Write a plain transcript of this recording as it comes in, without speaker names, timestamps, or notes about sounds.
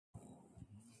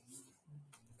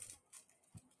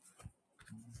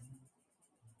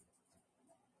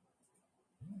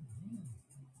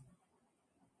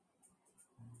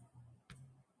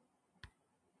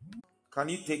Can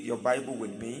you take your Bible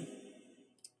with me?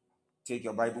 Take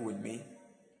your Bible with me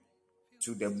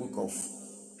to the book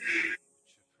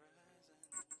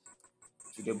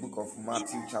of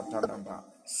Matthew, chapter number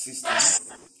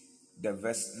 16, the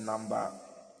verse number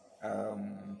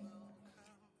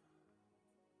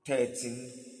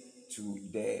 13 to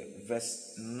the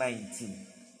verse 19.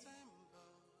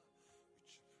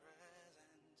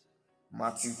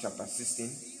 Matthew chapter 16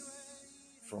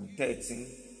 from 13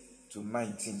 to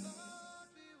 19.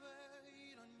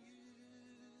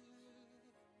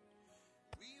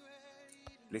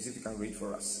 Please, if you can read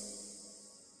for us.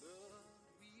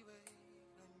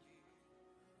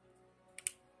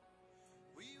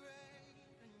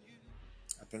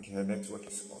 I think her network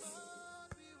is off.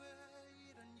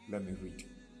 Let me read.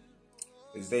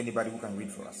 Is there anybody who can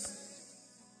read for us?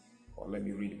 Or let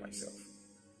me read myself.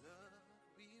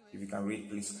 If you can read,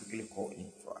 please quickly call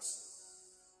in for us.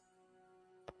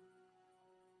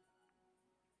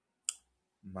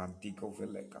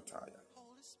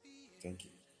 Thank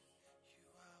you.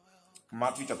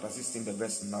 Matthew chapter 16, the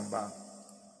verse number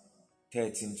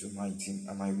 13 to 19,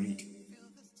 and I read.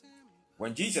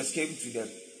 When Jesus came to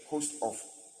the coast of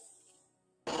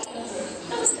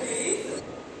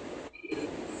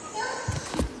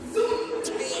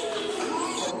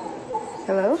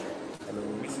Hello? Hello,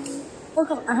 Mrs.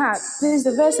 Welcome. Please,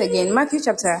 the verse again. Matthew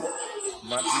chapter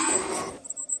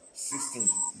 16,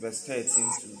 verse 13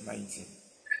 to 19.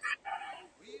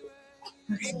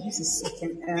 Okay, just a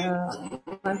second.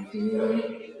 Matthew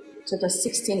chapter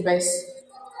 16, verse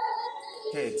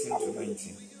 13 to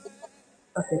 19.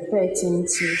 13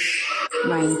 to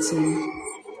 19.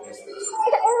 Yes, please.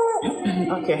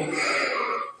 Okay.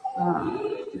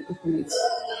 Open it.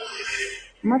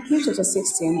 Matthew chapter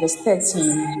 16, verse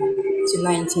 13 to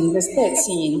 19. Verse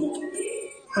 13.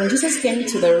 When Jesus came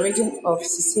to the region of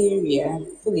Caesarea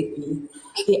Philippi,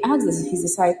 he asked his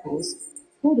disciples,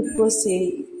 "Who do people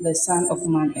say the Son of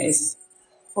Man is?"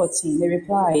 14. They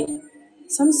replied,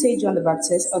 "Some say John the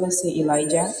Baptist, others say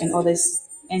Elijah,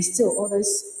 and still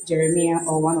others Jeremiah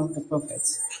or one of the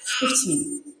prophets."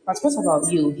 15. But what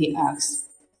about you? He asked.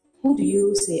 "Who do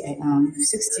you say I am?"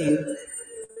 16.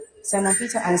 Simon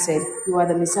Peter answered, "You are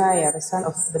the Messiah, the Son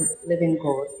of the living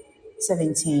God."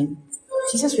 17.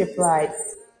 Jesus replied,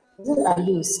 "Blessed are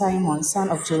you, Simon, son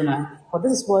of Jonah, for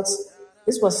this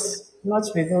was not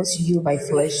revealed to you by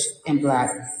flesh and blood,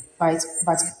 but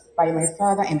by my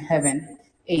Father in heaven."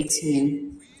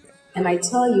 18. And I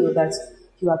tell you that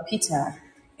you are Peter,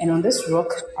 and on this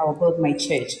rock I will build my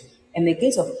church, and the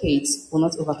gates of Hades will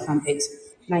not overcome it.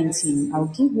 19. I will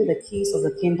give you the keys of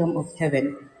the kingdom of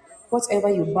heaven. Whatever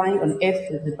you bind on earth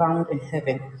will be bound in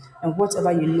heaven, and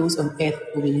whatever you loose on earth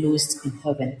will be loosed in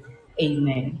heaven.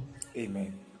 Amen.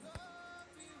 Amen.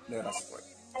 Let us pray.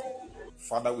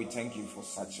 Father, we thank you for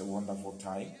such a wonderful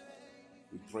time.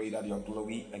 We pray that your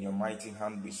glory and your mighty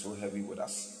hand be so heavy with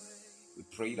us. We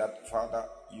pray that, Father,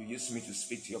 you use me to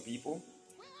speak to your people,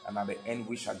 and at the end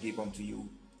we shall give unto you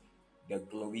the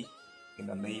glory in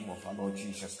the name of our Lord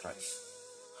Jesus Christ.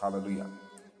 Hallelujah.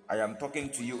 I am talking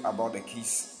to you about the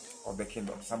keys of the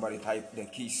kingdom. Somebody type the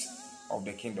keys of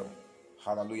the kingdom.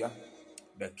 Hallelujah.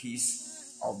 The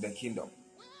keys of the kingdom.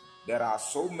 There are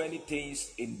so many things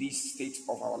in this state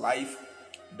of our life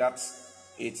that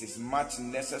it is much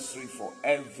necessary for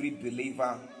every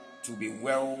believer to be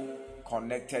well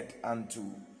connected and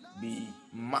to be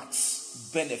much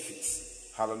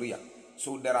benefits. Hallelujah.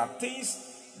 So there are things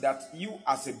that you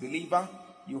as a believer,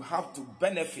 you have to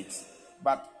benefit.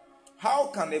 But how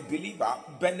can a believer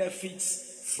benefit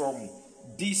from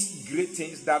these great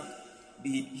things that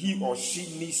he or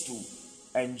she needs to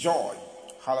enjoy?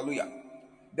 Hallelujah.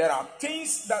 There are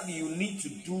things that you need to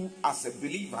do as a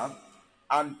believer,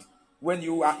 and when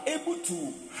you are able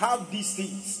to have these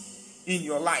things in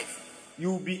your life,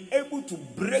 you'll be able to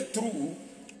break through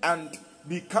and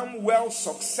become well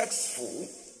successful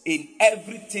in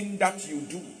everything that you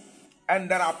do. And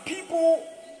there are people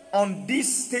on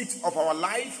this state of our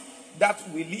life that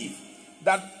we live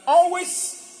that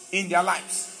always in their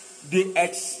lives they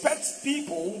expect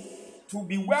people to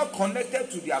be well connected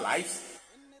to their lives.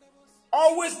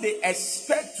 Always they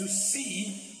expect to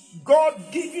see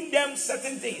God giving them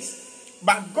certain things,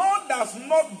 but God does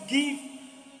not give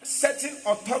certain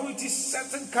authorities,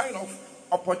 certain kind of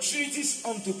opportunities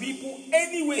unto people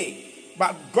anyway.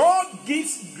 But God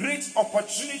gives great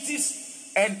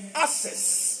opportunities and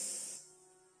access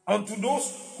unto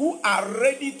those who are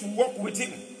ready to work with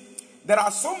Him. There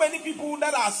are so many people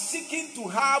that are seeking to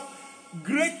have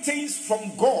great things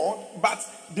from God, but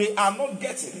they are not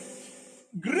getting.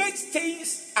 Great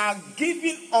things are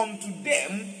given unto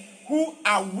them who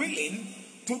are willing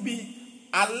to be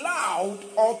allowed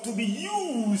or to be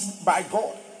used by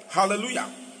God. Hallelujah.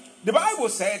 The Bible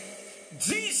said,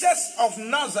 Jesus of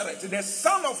Nazareth, the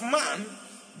Son of Man,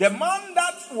 the man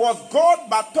that was God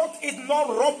but thought it not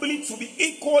robbery to be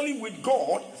equally with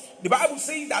God. The Bible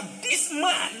says that this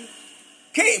man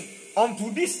came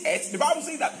onto this earth. The Bible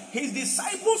says that his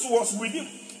disciples was with him.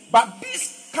 But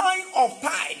this kind of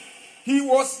time, he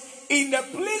was in a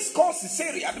place called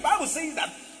Caesarea. The Bible says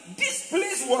that this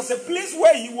place was a place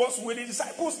where he was with his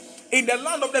disciples in the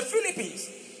land of the Philippines.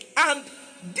 And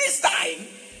this time,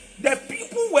 the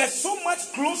people were so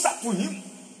much closer to him,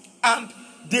 and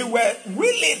they were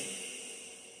willing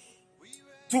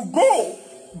to go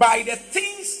by the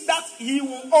things that he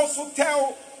will also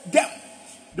tell them.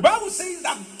 The Bible says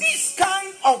that this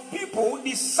kind of people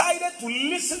decided to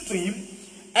listen to him,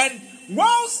 and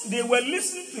whilst they were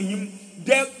listening to him,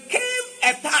 there came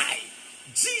a time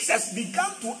Jesus began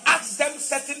to ask them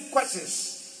certain questions.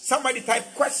 Somebody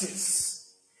type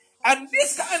questions. And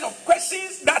this kind of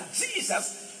questions that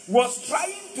Jesus was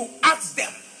trying to ask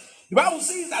them, the Bible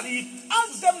says that he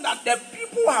asked them that the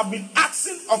people have been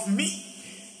asking of me.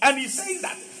 And he says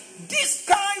that this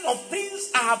kind of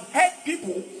things I have heard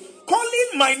people calling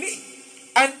my name.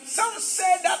 And some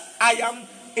said that I am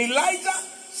Elijah.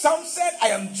 Some said I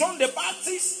am John the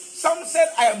Baptist. Some said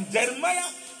I am Jeremiah.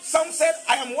 Some said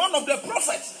I am one of the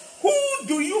prophets. Who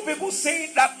do you people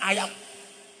say that I am?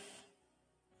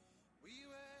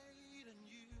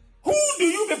 Who do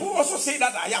you people also say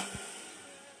that I am?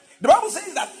 The Bible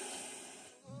says that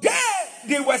there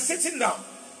they were sitting down,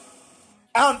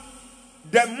 and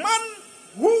the man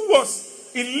who was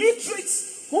illiterate,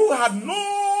 who had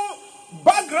no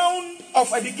background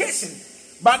of education,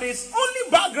 but his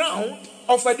only background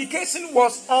of education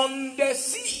was on the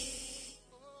sea.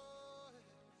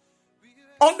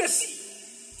 On the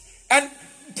sea. And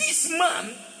this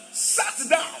man sat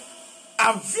down,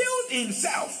 availed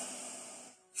himself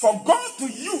for God to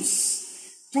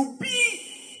use to be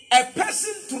a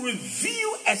person to reveal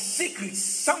a secret.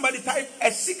 Somebody type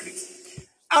a secret.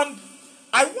 And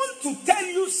I want to tell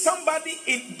you, somebody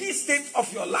in this state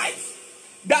of your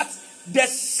life, that the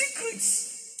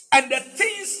secrets and the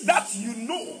things that you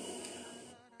know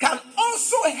can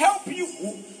also help you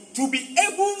to be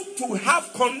able to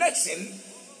have connection,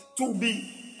 to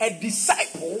be a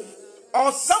disciple,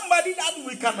 or somebody that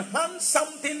we can hand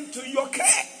something to your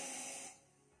care.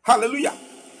 Hallelujah.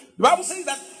 The Bible says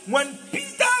that when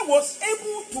Peter was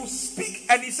able to speak,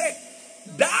 and he said,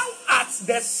 "Thou art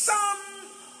the Son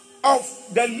of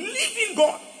the living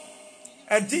God,"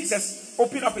 and Jesus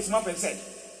opened up his mouth and said,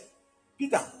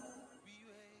 "Peter,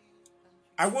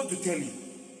 I want to tell you,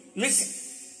 listen,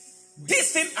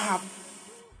 this thing I have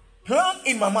planned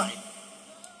in my mind,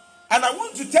 and I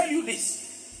want to tell you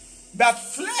this, that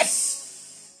flesh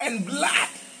and blood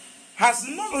has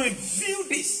not revealed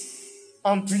this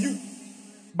unto you,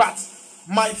 but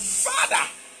my Father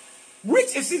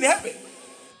which is in heaven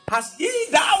has he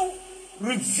thou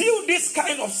revealed this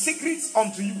kind of secrets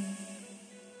unto you."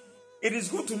 It is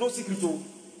good to know secret. Oh,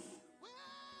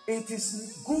 it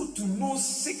is good to know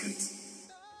secret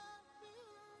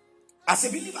as a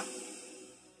believer.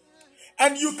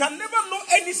 And you can never know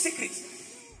any secret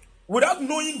without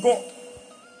knowing God.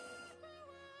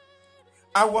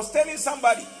 I was telling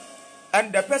somebody,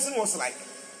 and the person was like,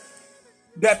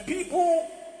 the people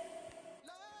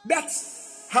that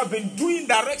have been doing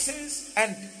directions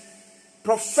and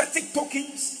prophetic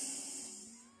tokens,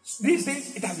 these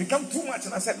days it has become too much.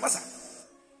 And I said, Master,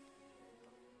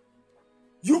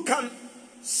 you can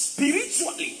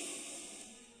spiritually,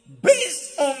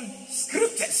 based on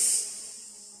scriptures,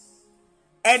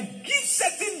 and give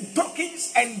certain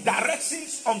tokens and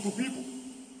directions unto people.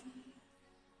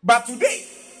 But today,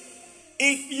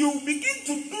 if you begin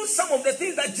to do some of the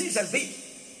things that Jesus did,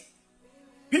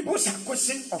 people shall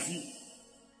question of you.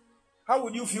 How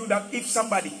would you feel that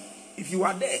if you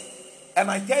are there and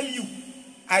I tell you,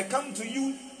 I come to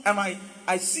you and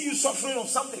I see you suffering of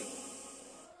something,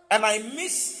 and I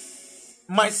mix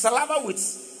my saliva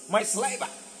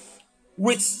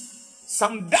with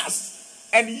some dust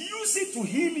and use it to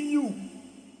heal you,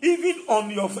 even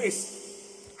on your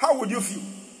face, how would you feel?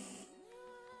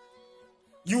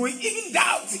 You will even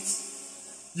doubt it.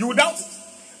 You will doubt it.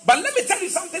 But let me tell you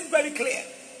something very clear.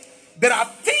 There are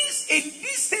things in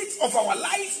this state of our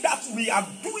life that we are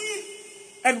doing,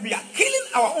 and we are killing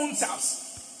our own selves.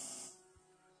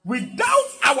 Without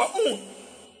our own,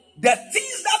 the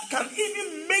things that can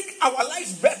even make our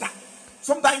lives better.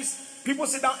 Sometimes people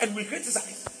sit down and we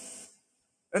criticize.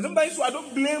 And sometimes I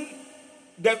don't blame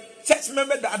the church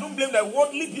members, I don't blame the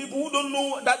worldly people who don't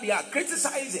know that they are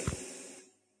criticizing.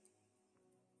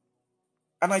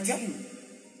 And I tell you,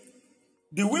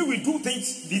 The way we do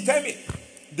things determine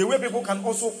the way people can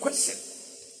also question.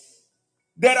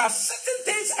 There are certain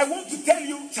things I want to tell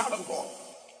you, child of God.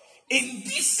 In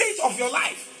this stage of your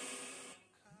life,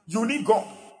 you need God.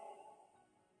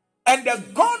 And the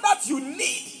God that you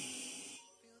need,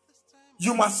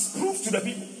 you must prove to the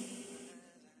people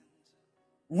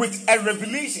with a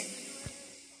revelation.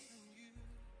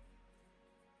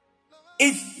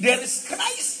 If there is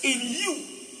Christ in you,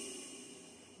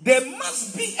 there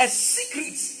must be a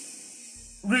secret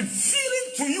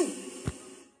revealing to you.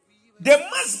 There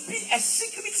must be a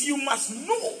secret you must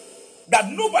know that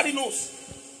nobody knows.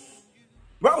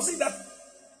 Bible says that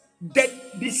the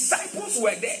disciples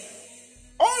were there,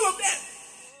 all of them,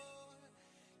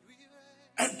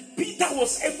 and Peter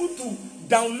was able to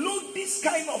download this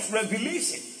kind of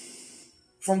revelation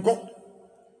from God.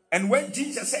 And when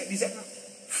Jesus said, he said,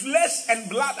 flesh and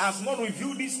blood has not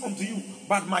revealed this unto you,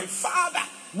 but my Father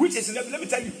which is in heaven. Let me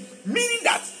tell you, meaning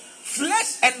that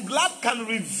flesh and blood can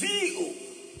reveal,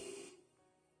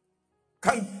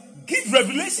 can give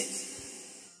revelations.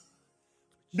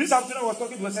 This afternoon I was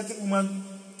talking to a certain woman,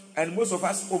 and most of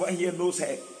us over here knows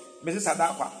her, Mrs.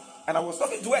 Adakwa. And I was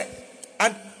talking to her,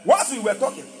 and whilst we were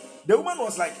talking, the woman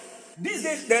was like, these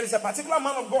days there is a particular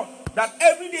man of God that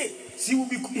every day he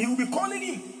will be calling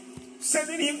him,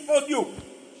 sending him audio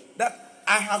that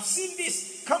I have seen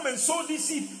this, come and sow this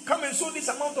seed, come and sow this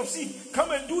amount of seed,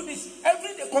 come and do this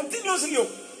every day,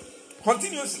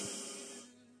 continuously.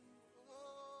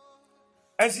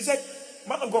 And she said,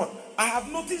 man of God, I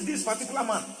have noticed this particular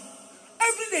man.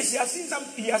 Every day he has seen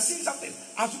something.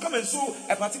 I have to come and sow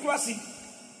a particular seed.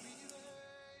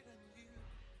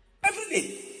 Every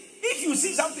day. If you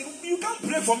see something, you can't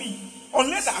pray for me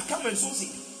unless I come and sow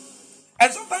seed.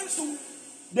 And sometimes too,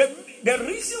 the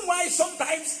reason why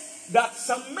sometimes that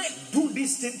some men do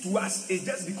this thing to us is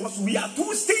just because we are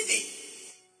too stingy.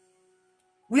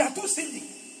 We are too stingy.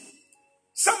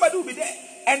 Somebody will be there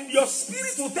and your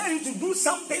spirit will tell you to do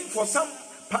something for some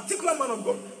particular man of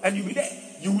God, and you'll be there.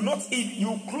 You will not eat,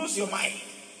 you close your mind.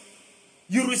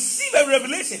 You receive a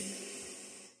revelation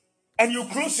and you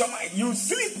close your mind. You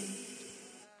sleep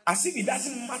as if it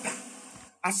doesn't matter.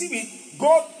 As if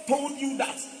God told you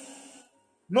that.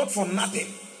 Not for nothing.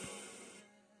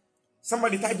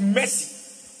 Somebody type mercy.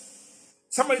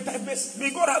 Somebody type mercy.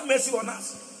 May God have mercy on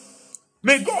us.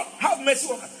 May God have mercy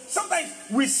on us. Sometimes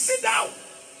we sit down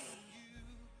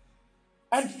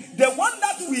and the one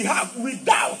that we have, we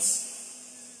doubt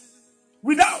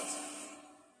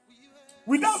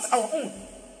our own.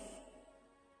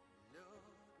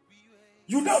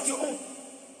 You doubt your own.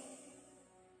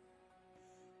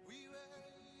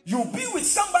 You be with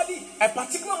somebody, a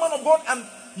particular man of God, and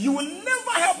you will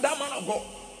never help that man of God.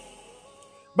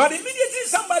 But immediately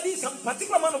some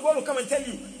particular man of God will come and tell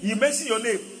you, he mention your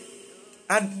name,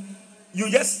 and you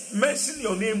just mention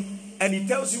your name, and he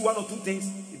tells you one or two things.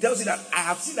 He tells you that I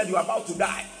have seen that you are about to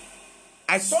die.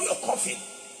 I saw your coffin.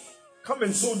 Come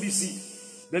and sow this seed.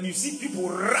 Then you see people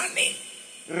running.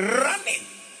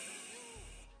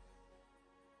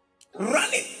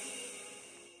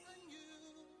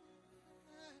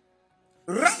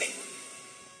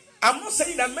 I'm not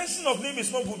saying that mention of name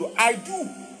is not good. I do.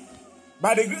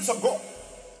 By the grace of God.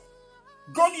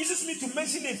 God uses me to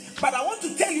mention it. But I want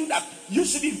to tell you that you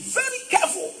should be very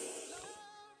careful.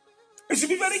 You should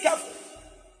be very careful.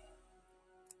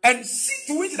 And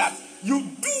see to it that you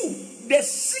do the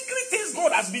secret things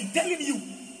God has been telling you.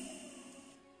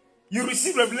 You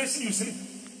receive revelation, you sleep.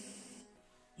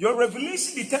 Your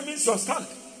revelation determines your stand.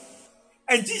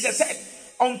 And Jesus said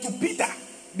unto Peter,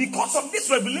 because of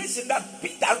this revelation that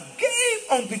Peter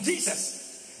gave unto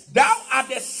Jesus, thou art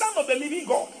the Son of the living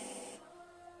God.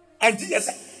 And Jesus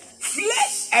said,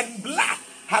 flesh and blood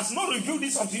has not revealed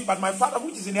this unto you, but my Father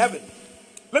which is in heaven.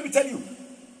 Let me tell you,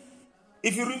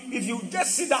 if you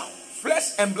just sit down,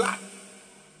 flesh and blood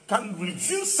can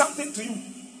reveal something to you.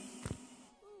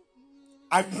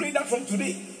 I pray that from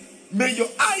today, may your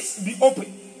eyes be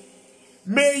open.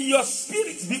 May your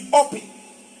spirit be open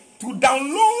to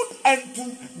download and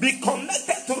to be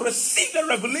connected to receive the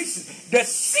revelation, the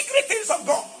secret things of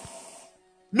God.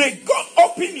 May God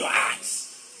open your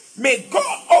eyes. May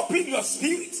God open your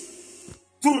spirit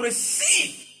to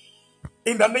receive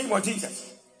in the name of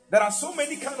Jesus. There are so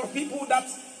many kind of people that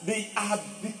they are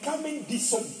becoming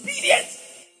disobedient.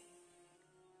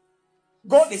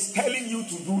 God is telling you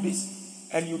to do this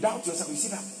and you doubt yourself. You see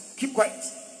that? Keep quiet.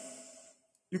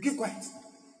 You keep quiet.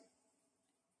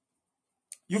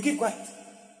 You keep quiet.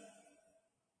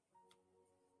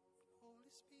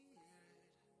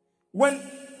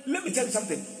 Let me tell you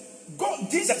something. God,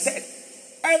 Jesus said,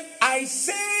 and I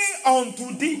say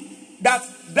unto thee that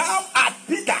thou art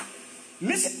Peter,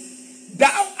 Listen,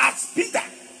 thou art Peter,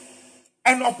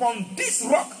 and upon this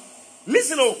rock,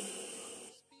 listen, oh,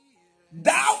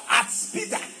 thou art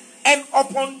Peter, and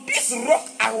upon this rock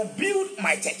I will build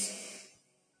my church.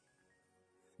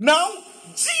 Now,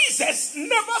 Jesus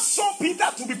never saw Peter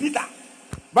to be Peter,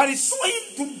 but he saw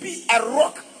him to be a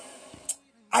rock.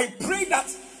 I pray that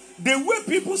the way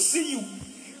people see you,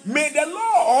 may the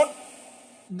Lord,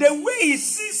 the way he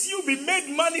sees you, be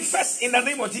made manifest in the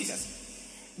name of Jesus.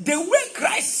 The way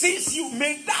Christ sees you,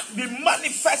 may that be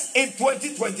manifest in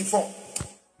 2024.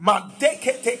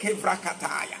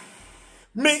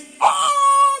 May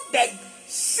all the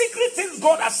secret things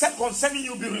God has said concerning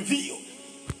you be revealed.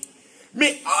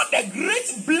 May all the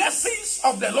great blessings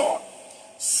of the Lord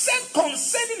said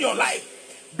concerning your life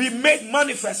be made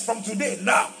manifest from today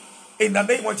now. In the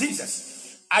name of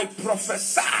Jesus, I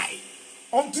prophesy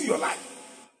unto your life.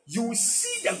 You will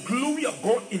see the glory of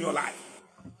God in your life.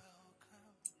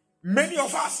 Many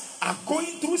of us are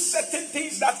going through certain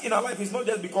things that in our life is not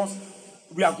just because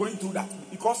we are going through that,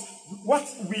 because what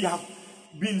we have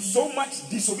been so much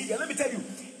disobedient. Let me tell you,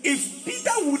 if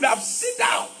Peter would have sit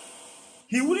down,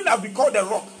 he wouldn't have been called a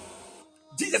rock.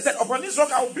 Jesus said, upon this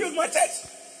rock I will build my church,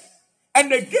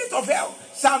 and the gate of hell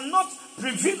shall not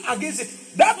prevail against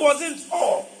it. That wasn't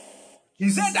all. He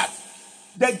said that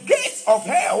the gates of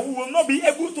hell will not be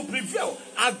able to prevail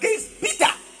against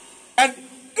Peter, and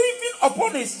even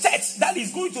upon his church that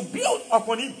is going to build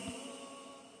upon him.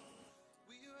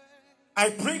 I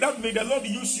pray that may the Lord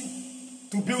use you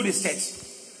to build his church.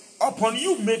 Upon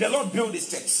you may the Lord build his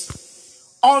church.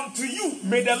 Unto you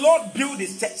may the Lord build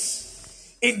his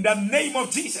church. In the name of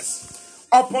Jesus.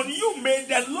 Upon you may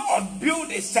the Lord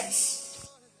build his church.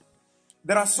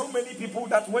 There are so many people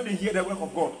that when they hear the work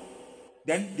of God,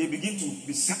 then they begin to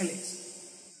be silent.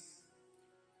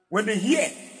 When they hear,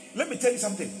 let me tell you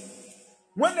something.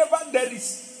 Whenever there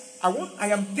is, I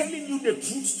am telling you the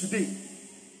truth today.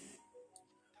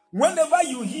 Whenever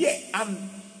you hear an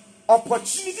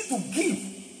opportunity to give,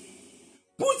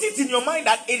 put it in your mind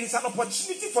that it is an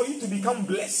opportunity for you to become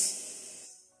blessed.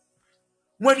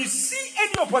 When you see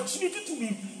any opportunity to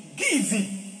be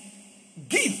giving,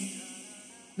 give.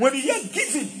 When you hear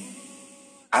giving,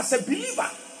 as a believer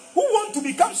who want to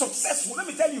become successful, let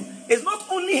me tell you, it's not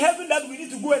only heaven that we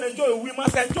need to go and enjoy. We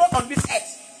must enjoy on this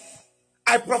earth.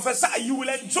 I prophesy you will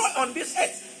enjoy on this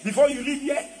earth before you leave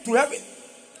here to heaven.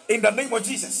 In the name of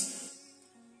Jesus.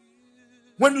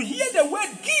 When you hear the word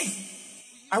give,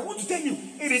 I want to tell you,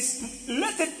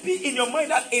 let it be in your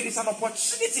mind that it is an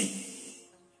opportunity.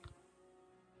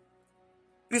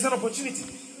 It is an opportunity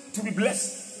to be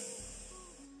blessed.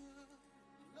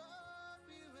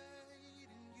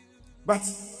 But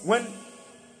when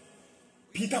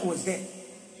Peter was there,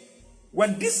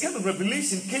 when this kind of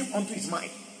revelation came onto his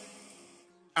mind,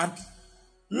 and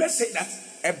let's say that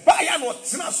a buyer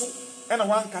was and a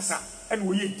one kasa and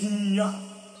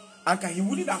he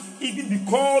wouldn't have even been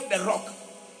called the rock.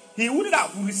 He wouldn't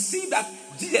have received that.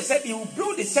 Jesus said he will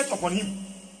build a church upon him,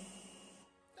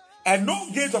 and no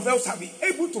gate of hell shall be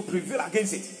able to prevail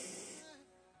against it.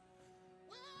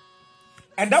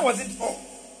 And that wasn't all.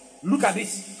 Look at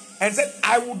this. And said,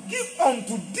 I will give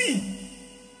unto thee.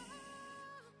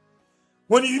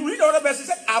 When you read the other verse, he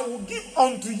said, I will give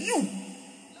unto you.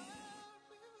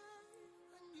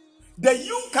 The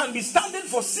you can be standing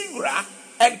for singular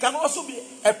and can also be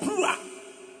a plural.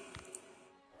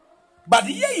 But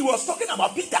here he was talking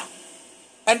about Peter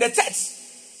and the church.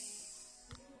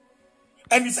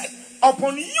 And he said,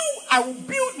 upon you I will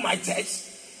build my church,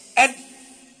 and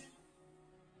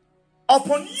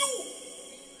upon you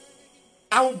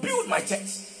I will build my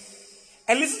church.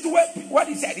 And listen to what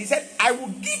he said. He said, I will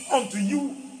give unto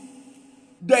you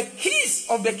the keys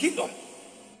of the kingdom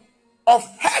of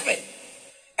heaven,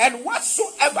 and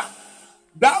whatsoever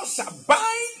thou shalt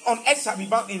bind on earth shall be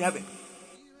bound in heaven.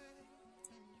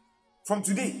 From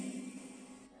today,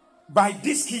 by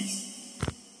these keys,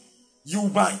 you will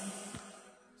bind.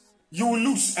 You will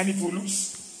loose, and it will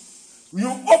loose. You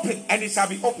will open, and it shall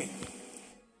be open.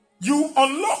 You will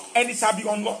unlock, and it shall be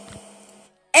unlocked.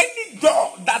 Any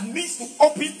door that needs to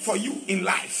open for you in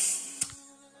life,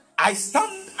 I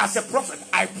stand as a prophet.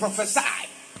 I prophesy.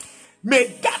 May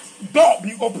that door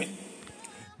be open.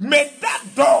 May that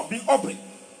door be open.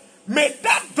 May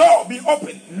that door be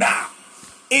open now.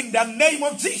 In the name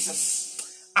of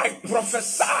Jesus, I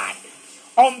prophesy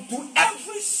unto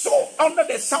every soul under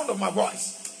the sound of my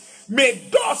voice. May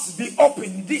doors be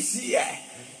open this year.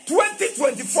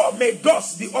 2024, may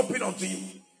doors be open unto you.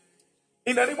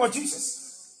 In the name of Jesus.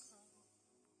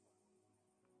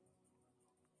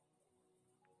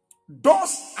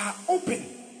 Doors are open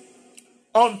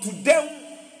unto them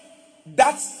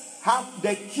that have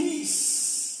the keys.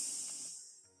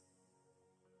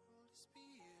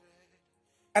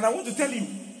 And I want to tell you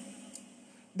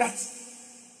that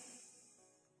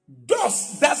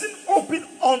doors doesn't open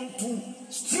onto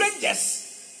strangers.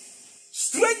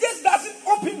 Strangers doesn't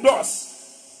open doors.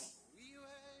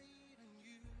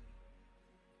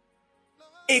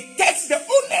 It takes the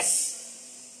owners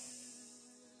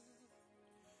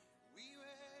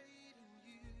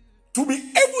to be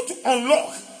able to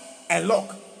unlock and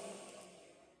lock.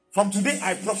 From today,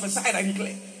 I prophesy and I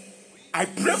declare. I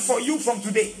pray for you from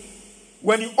today.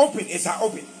 When you open, it shall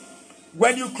open.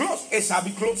 When you close, it shall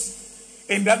be closed.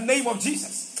 In the name of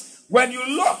Jesus. When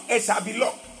you lock, it shall be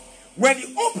locked. When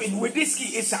you open with this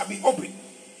key, it shall be open.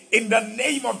 In the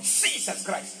name of Jesus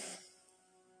Christ.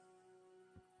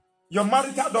 Your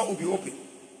marital door will be open.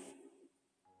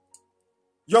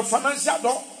 Your financial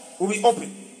door will be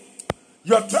open.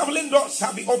 Your traveling door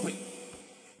shall be open.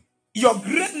 Your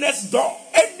greatness door,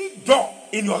 any door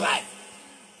in your life,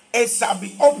 it shall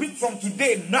be open from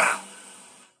today now.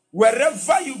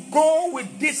 Wherever you go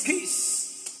with these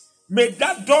keys, may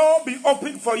that door be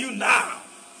open for you now.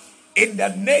 In the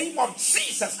name of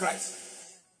Jesus Christ.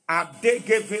 And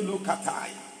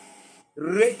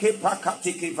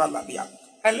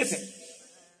listen,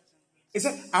 he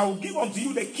said, I will give unto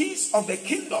you the keys of the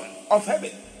kingdom of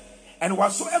heaven. And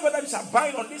whatsoever that you shall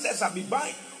bind on this earth shall be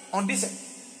bind on this earth.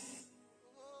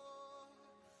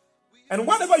 And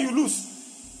whatever you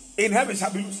lose in heaven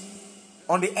shall be loosed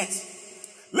on the earth.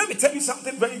 Let me tell you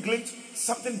something very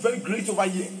great over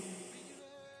here.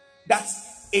 That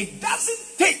it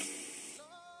doesn't take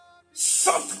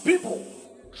soft people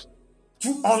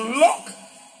to unlock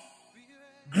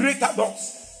greater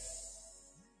doors.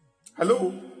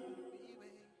 Hello?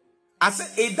 I said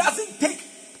it doesn't take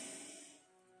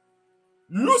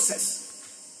losers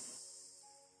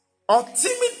or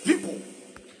timid people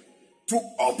to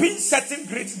open certain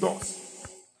great doors.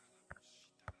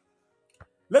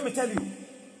 Let me tell you,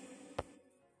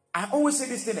 I always say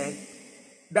this thing,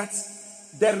 that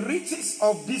the riches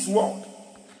of this world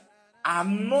are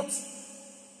not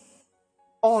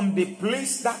on the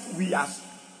place that we are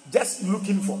just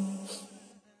looking for.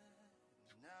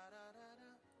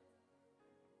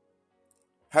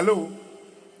 Hello?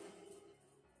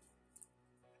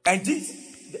 And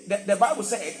this, the Bible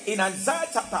said in Isaiah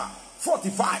chapter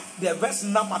 45, the verse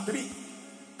number 3.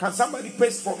 Can somebody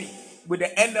paste for me with the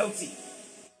NLT?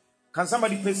 Can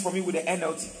somebody paste for me with the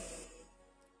NLT?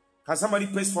 Can somebody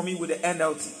paste for me with the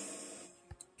NLT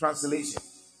translation?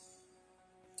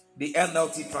 The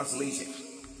NLT translation.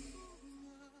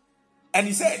 And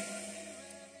he said,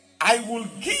 I will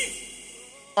give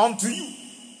unto you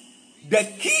the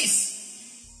keys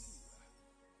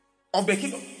of the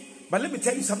kingdom. But let me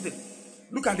tell you something.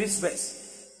 Look at this verse.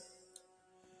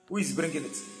 Who is bringing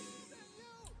it?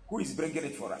 Who is bringing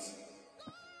it for us?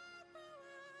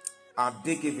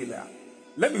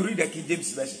 Let me read the King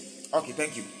James version. Okay,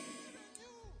 thank you.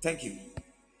 Thank you.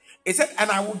 It said,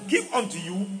 and I will give unto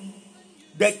you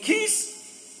the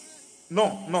keys.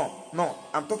 No.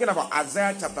 I'm talking about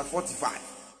Isaiah chapter 45.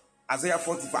 Isaiah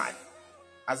 45.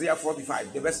 Isaiah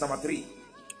 45, the verse number 3.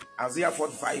 Isaiah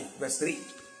 45, verse 3.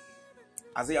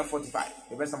 Isaiah 45,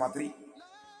 the verse number 3.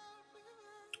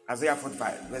 Isaiah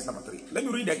 45, verse number 3. Let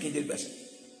me read the King James version.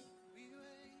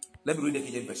 Let me read the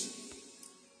King James version.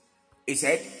 It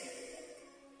said,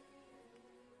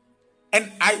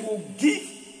 and I will give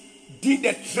thee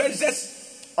the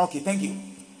treasures. Okay, thank you.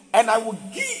 And I will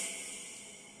give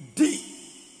thee,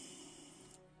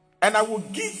 and I will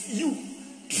give you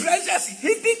treasures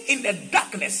hidden in the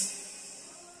darkness,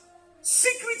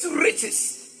 secret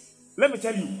riches. Let me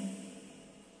tell you,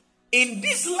 in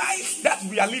this life that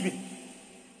we are living,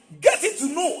 get it to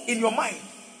know in your mind,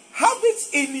 have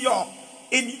it in your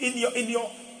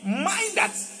mind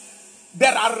that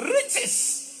there are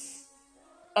riches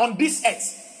on this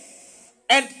earth,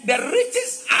 and the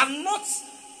riches are not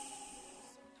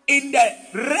in the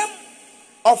realm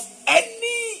of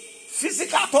any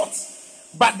physical thoughts,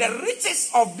 but the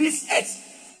riches of this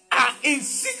earth are in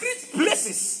secret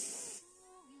places.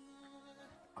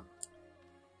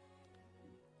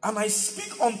 And I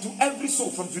speak unto every soul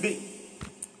from today,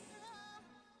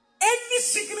 any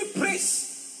secret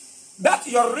place that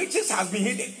your riches has been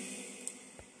hidden,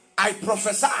 I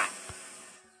prophesy,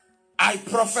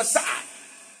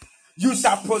 you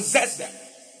shall possess them,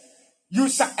 you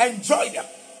shall enjoy them.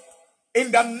 In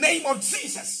the name of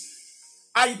Jesus,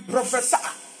 I prophesy,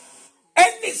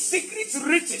 any secret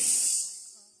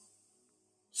riches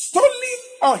stolen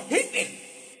or hidden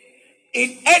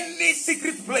in any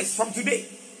secret place from today,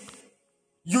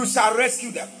 you shall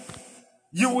rescue them.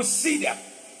 You will see them.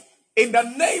 In the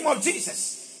name of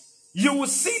Jesus, you will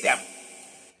see them.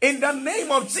 In the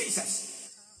name of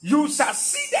Jesus, you shall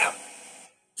see them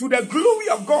to the glory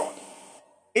of God.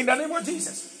 In the name of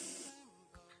Jesus.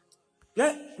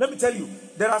 Yeah, let me tell you,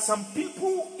 there are some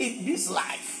people in this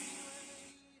life,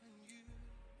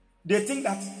 they think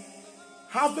that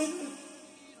having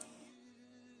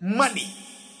money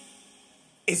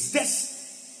is just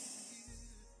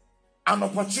an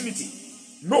opportunity.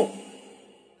 No.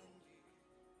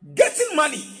 Getting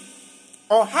money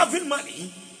or having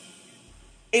money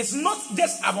is not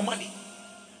just about money.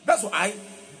 That's why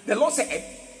the Lord said,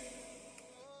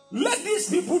 let these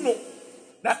people know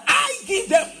that I give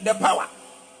them the power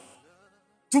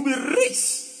to be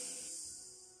rich.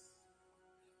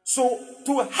 So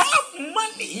to have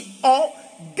money or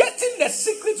getting the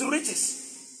secret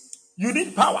riches, you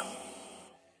need power.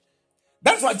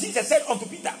 That's why Jesus said unto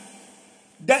Peter,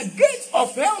 the gate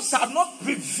of hell shall not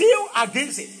prevail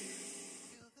against it.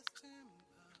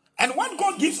 And what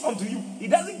God gives unto you, He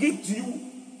doesn't give to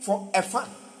you for a fun.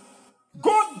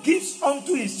 God gives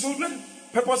unto His children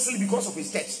purposely because of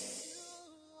His church.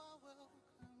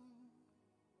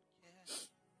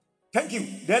 Thank you.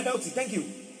 The NLT, thank you.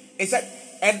 He said,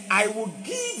 and I will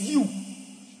give you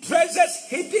treasures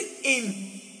hidden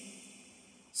in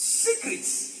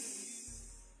secrets,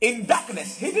 in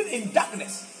darkness, hidden in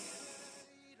darkness,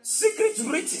 secret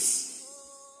riches.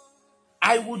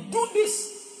 I will do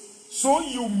this so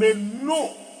you may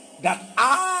know that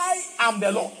I am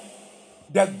the Lord,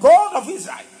 the God of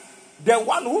Israel, the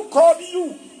one who called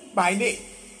you by name.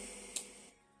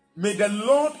 May the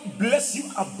Lord bless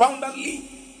you abundantly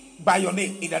by your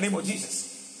name, in the name of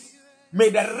Jesus. May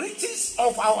the riches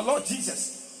of our Lord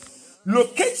Jesus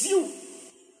locate you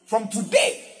from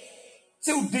today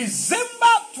till December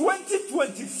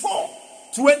 2024,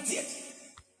 20th,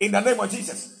 in the name of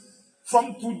Jesus.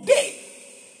 From today,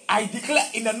 I declare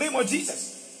in the name of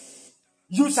Jesus,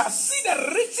 you shall see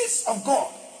the riches of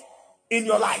God in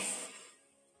your life.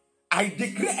 I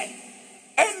declare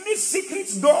any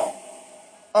secret door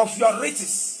of your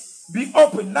riches be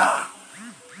open now.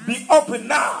 Be open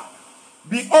now.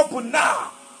 Be open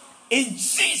now. In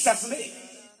Jesus' name.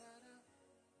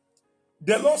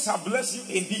 The Lord shall bless you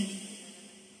indeed.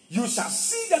 You shall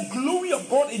see the glory of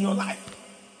God in your life.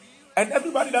 And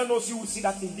everybody that knows you will see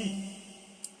that indeed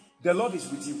the Lord is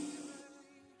with you.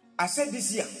 I said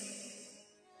this year,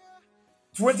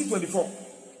 2024,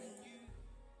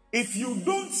 if you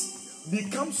don't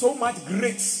become so much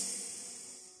great,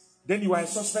 then you are a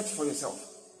suspect for yourself.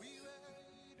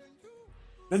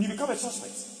 Then you become a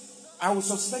suspect. I will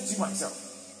suspect you myself.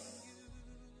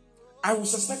 I will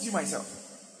suspect you myself.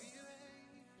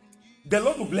 The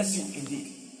Lord will bless you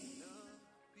indeed.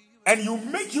 And He will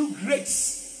make you great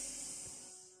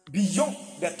beyond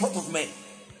the thought of men.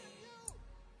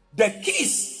 The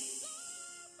keys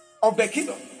of the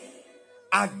kingdom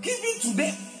are given to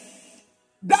them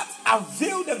that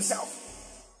avail themselves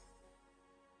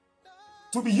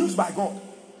to be used by God.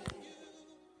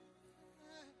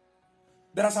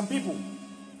 There are some people,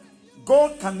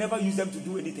 God can never use them to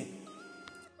do anything.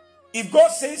 If God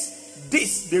says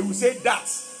this, they will say that.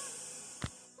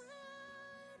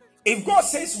 If God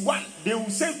says one, they will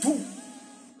say two.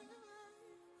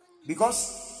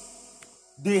 Because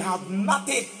they have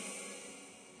nothing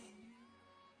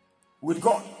with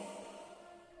God.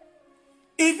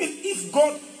 Even if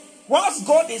God, whilst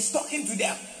God is talking to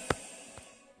them,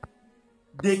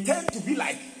 they tend to be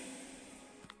like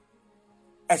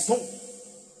a stone.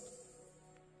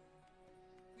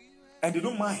 And they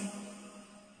don't mind.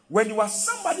 When you are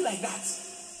somebody like that,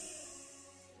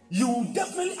 you will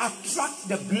definitely attract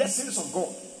the blessings of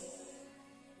God.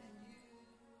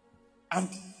 And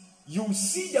you will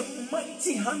see the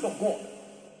mighty hand of God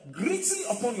greatly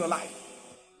upon your life.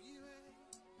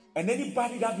 And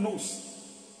anybody that knows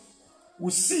will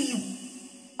see you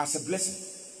as a blessing.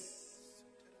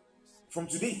 From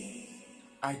today,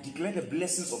 I declare the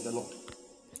blessings of the Lord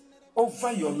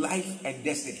over your life and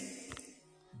destiny,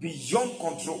 beyond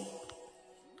control.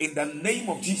 In the name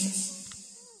of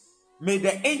Jesus, may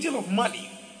the angel of money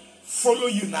follow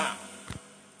you now.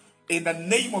 In the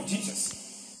name of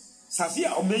Jesus,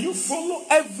 Sazia, or may you follow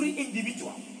every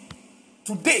individual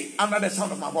today under the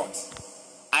sound of my voice.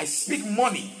 I speak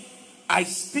money. I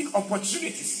speak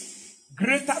opportunities.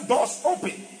 Greater doors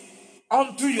open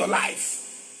unto your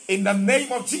life. In the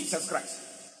name of Jesus Christ,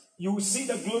 you will see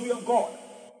the glory of God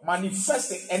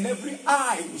manifested, and every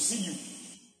eye will see you.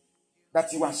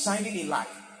 That you are shining in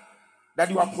life. That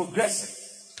you are progressing.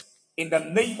 In the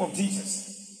name of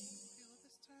Jesus.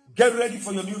 Get ready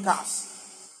for your new cars.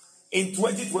 In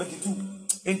 2022.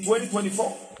 In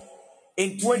 2024.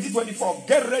 In 2024,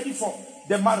 get ready for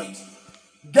the marriage.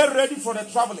 Get ready for the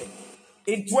traveling.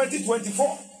 In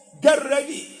 2024, get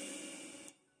ready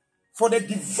for the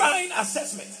divine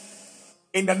assessment.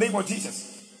 In the name of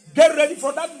Jesus. Get ready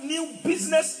for that new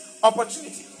business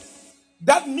opportunity.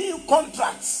 That new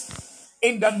contracts.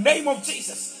 In the name of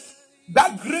Jesus.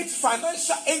 That great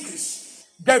financial increase.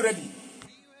 Get ready.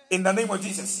 In the name of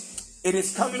Jesus. It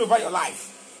is coming over your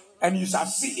life. And you shall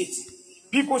see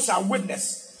it. People shall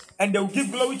witness. And they will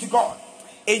give glory to God.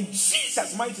 In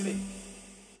Jesus' mighty name.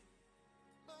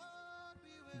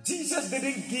 Jesus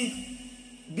didn't give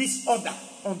this order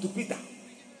unto Peter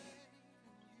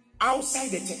outside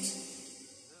the church.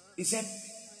 He said,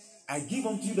 I give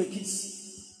unto you the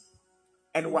keys,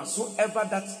 and whatsoever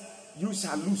that you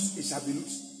shall loose, it shall be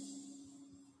loose.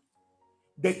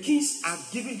 The keys are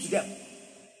given to them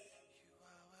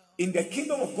in the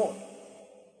kingdom of God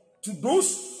to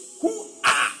those who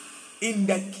are in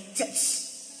the church.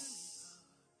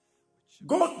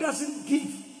 God doesn't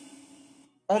give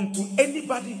unto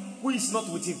anybody who is not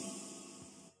with him.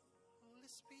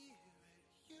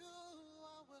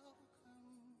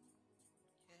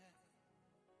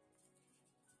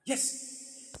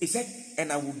 Yes, he said,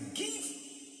 and I will give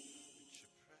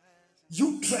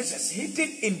you treasures hidden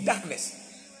in darkness,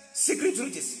 secret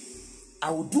riches.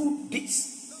 I will do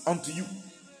this unto you,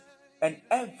 and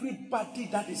everybody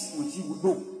that is with you will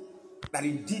know that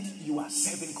indeed you are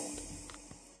serving God.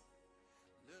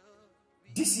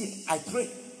 This year, I pray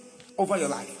over your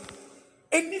life.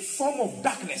 Any form of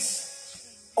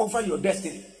darkness over your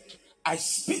destiny, I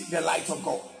speak the light of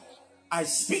God. I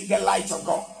speak the light of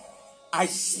God. I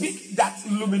speak that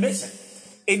illumination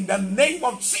in the name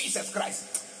of Jesus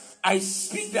Christ. I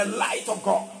speak the light of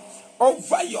God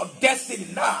over your destiny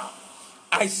now.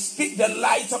 I speak the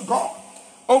light of God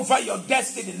over your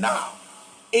destiny now.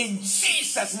 In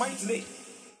Jesus' mighty name,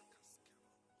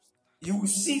 you will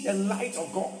see the light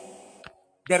of God.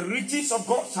 The riches of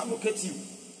God shall locate you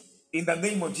in the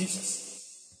name of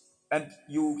Jesus. And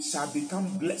you shall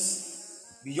become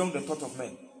blessed beyond the thought of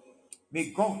men.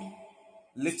 May God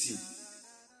lift you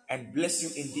and bless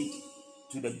you indeed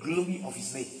to the glory of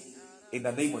his name. In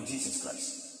the name of Jesus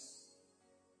Christ.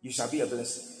 You shall be a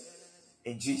blessing.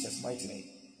 In Jesus' mighty name,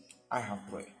 I have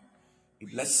prayed. Be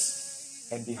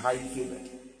blessed and be highly favored.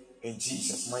 In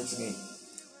Jesus' mighty name,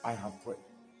 I have prayed.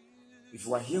 If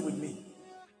you are here with me,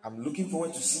 I'm looking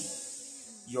forward to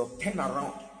see your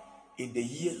turnaround in the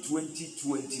year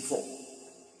 2024.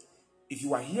 If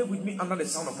you are here with me under the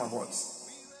sound of my voice,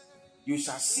 you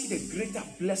shall see the greater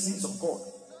blessings of God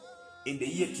in the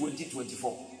year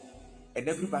 2024. And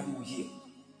everybody will hear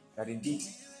that indeed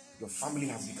your family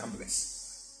has become blessed.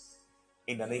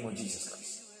 In the name of Jesus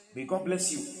Christ. May God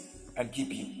bless you and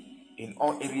keep you in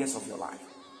all areas of your life.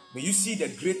 May you see the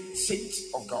great change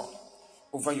of God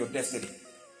over your destiny,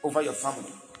 over your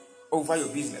family, over your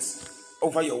business,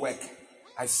 over your work.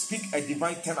 I speak a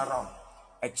divine turnaround,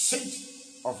 a change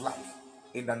of life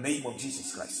in the name of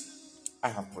Jesus Christ. I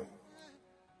have prayed.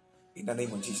 In the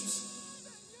name of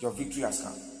Jesus, your victory has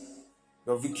come.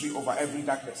 Your victory over every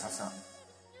darkness has come.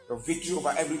 Your victory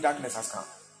over every darkness has come.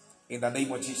 In the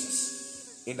name of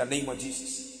Jesus. In the name of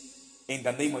Jesus. In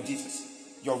the name of Jesus.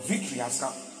 Your victory has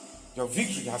come. Your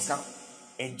victory has come.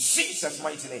 In Jesus'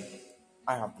 mighty name,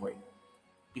 I have prayed.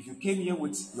 If you came here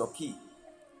with your key,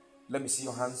 let me see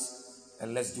your hands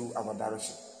and let's do our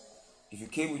direction. If you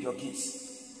came with your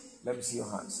keys, let me see your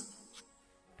hands.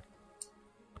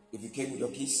 If you came with your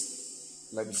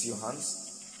keys, let me see your hands.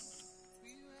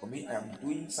 For me, I am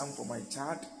doing some for my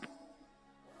child,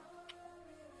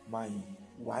 my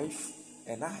wife,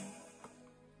 and I.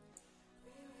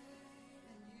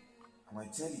 And I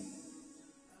tell you,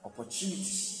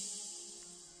 opportunities.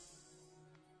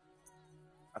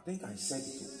 I think I said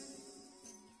it too.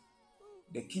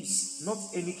 The keys, not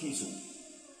any keys,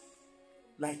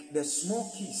 like the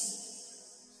small keys.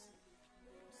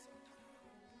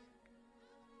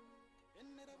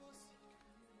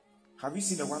 Have you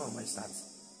seen the one on my stats?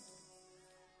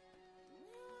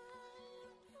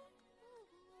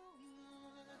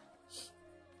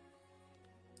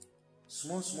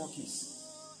 Small keys.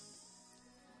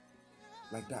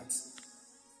 Like that.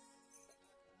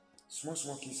 Small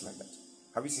keys like that.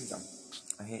 Have you seen some?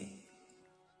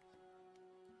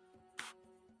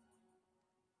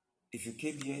 If you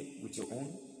came here with your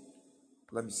own,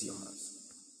 let me see your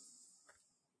hands.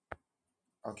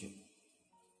 Okay.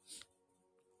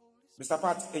 Mr.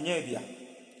 Pat, Enyebia,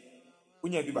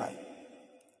 Unyebibai,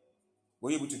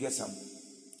 were you able to get some?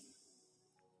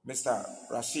 Mr.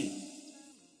 Rashid,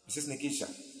 Mrs. Nikisha,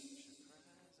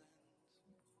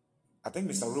 I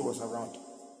think Mr. Ru was around.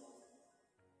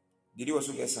 Did you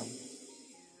also get some?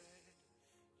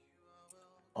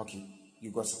 Okay,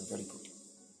 you got some. Very good.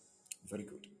 Very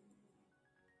good.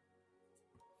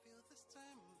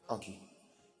 Okay.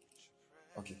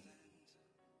 Okay.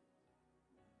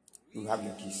 You have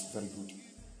your keys. Very good.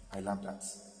 I love that.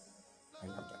 I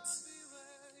love that.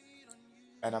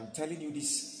 And I'm telling you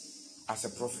this as a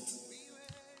prophet.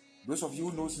 Those of you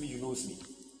who knows me, you knows me.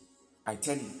 I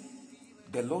tell you,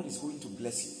 the Lord is going to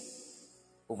bless you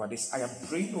over this. I am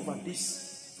praying over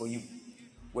this for you.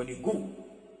 When you go,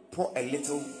 pour a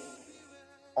little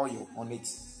oil on it.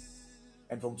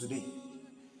 And from today,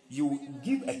 you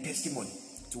give a testimony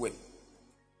to it.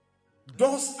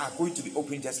 Doors are going to be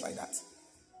opened just like that.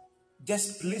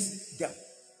 Just place them.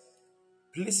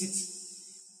 Place it.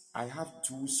 I have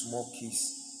 2 small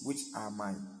keys, which are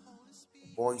my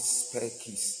boy's spare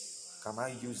keys. Can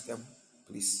I use them,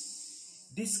 please?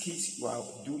 These keys you are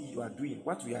doing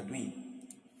what we are doing.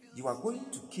 You are going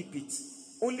to keep it,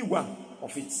 only one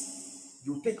of it.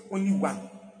 You take only one.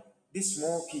 This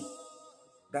small key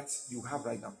that you have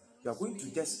right now. You are going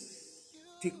to just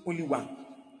take only one.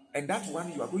 And that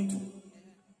one you are going to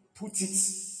put it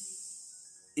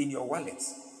in your wallet,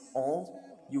 or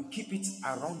you keep it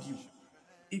around you,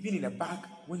 even in a bag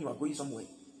when you are going somewhere,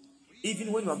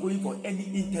 even when you are going for any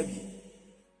interview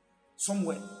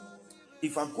somewhere.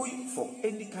 If you are going for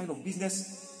any kind of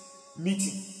business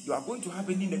meeting, you are going to have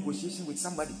any negotiation with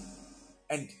somebody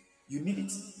and you need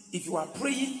it. If you are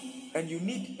praying and you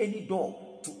need any door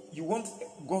you want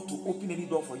God to open any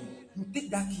door for you, you take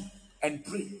that key and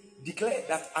pray. Declare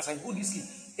that as I hold this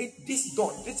key, this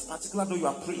door, this particular door you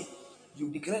are praying, you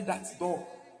declare that door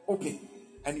open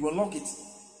and you unlock it.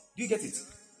 Do you get it?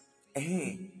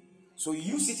 So you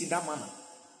use it in that manner.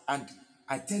 And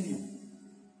I tell you,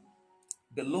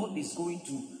 the Lord is going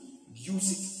to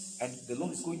use it, and the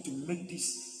Lord is going to make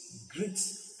this great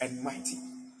and mighty.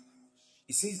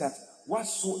 It says that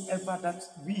whatsoever that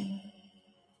we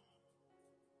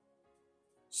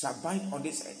shall bind on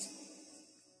this earth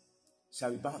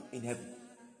shall be bound in heaven.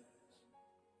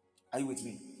 Are you with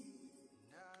me?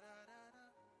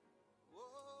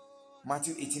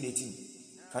 Matthew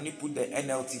 18:18. Can you put the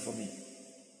NLT for me?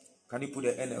 Can you put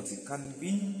the NLT?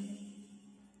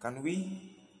 Can we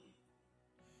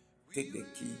take the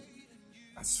key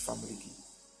as family key?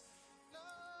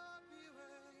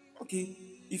 Okay,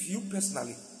 if you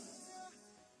personally,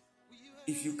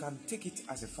 if you can take it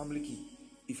as a family key,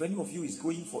 if any of you is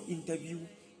going for interview,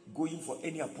 going for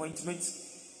any appointment,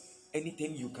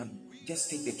 anything, you can just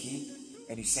take the key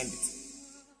and you send it.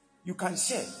 You can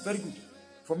share. Very good.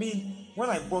 For me, when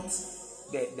I bought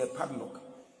the padlock,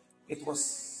 it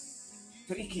was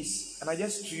 3 keys, and I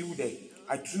just threw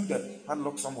the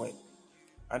padlock somewhere,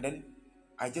 and then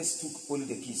I just took only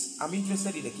the keys. I'm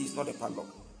interested in the keys, not the padlock.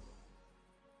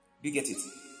 Do you get it?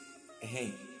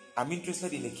 I'm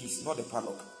interested in the keys, not the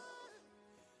padlock.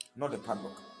 Not the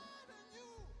padlock.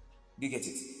 Do you get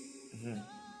it?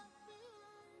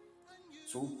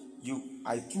 So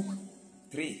I took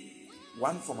 3.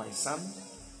 1 for my son,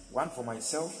 1 for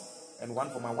myself, and 1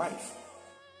 for my wife.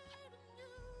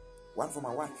 1 for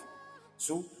my wife.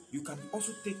 So you can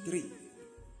also take 3,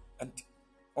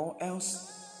 or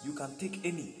else you can take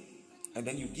any, and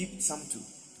then you give some to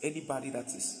anybody that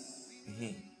is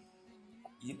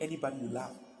anybody you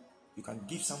love. You can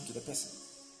give some to the person.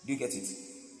 Do you get it?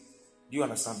 Do you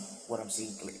understand what I'm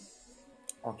saying clearly?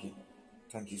 Okay.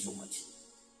 Thank you so much.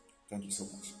 Thank you so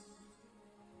much.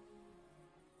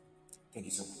 Thank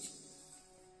you so much.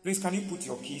 Please, can you put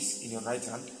your keys in your right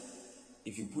hand?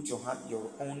 If you put your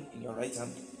own in your right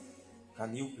hand,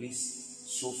 can you please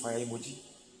show fire emoji?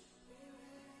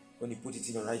 When you put it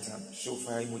in your right hand, show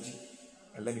fire emoji,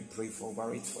 and let me pray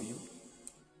over it for you.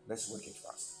 Let's work it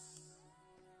fast.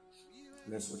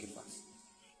 Let's work it fast.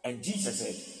 And Jesus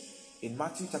said in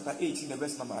Matthew chapter 18, the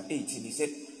verse number 18, he said,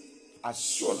 as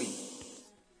surely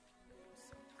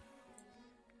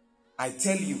I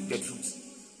tell you the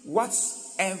truth,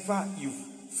 whatsoever you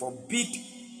forbid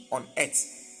on earth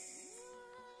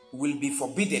will be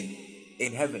forbidden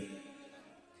in heaven,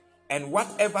 and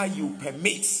whatever you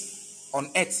permit on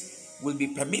earth will be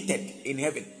permitted in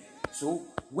heaven. So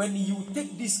when you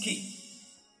take this key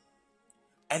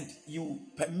and you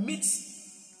permit,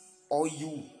 or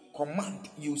you command,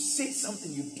 you say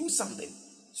something, you do something,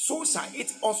 so shall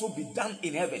it also be done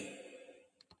in heaven.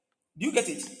 Do you get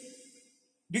it?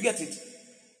 Do you get it?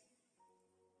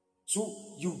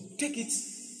 So you take it,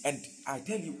 and I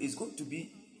tell you, it's going to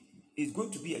be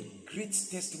a great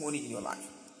testimony in your life,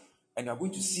 and you are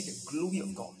going to see the glory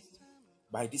of God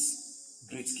by this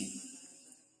great key.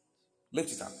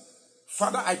 Lift it up.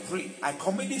 Father, I pray, I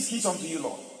commit these keys unto you,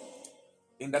 Lord,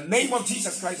 in the name of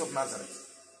Jesus Christ of Nazareth.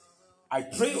 I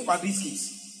pray over these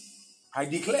keys. I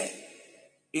declare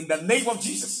in the name of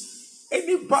Jesus,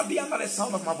 anybody under the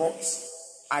sound of my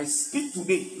voice, I speak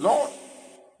today, Lord,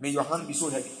 may your hand be so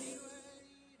heavy.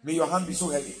 May your hand be so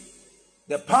heavy.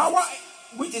 The power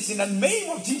which is in the name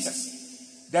of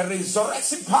Jesus, the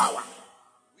resurrection power,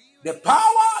 the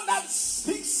power that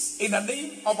speaks in the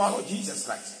name of our Lord Jesus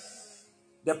Christ,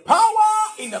 the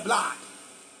power in the blood,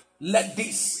 let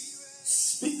this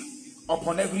speak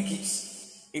upon every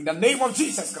case. In the name of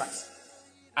Jesus Christ,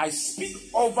 I speak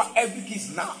over every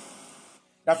case now,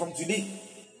 that from today,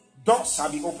 doors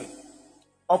shall be open,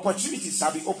 opportunities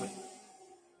shall be open,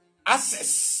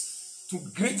 access to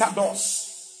greater doors,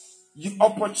 the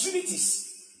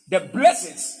opportunities, the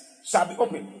blessings shall be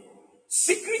open,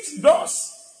 secret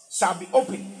doors shall be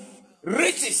open,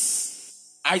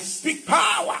 riches. I speak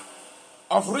power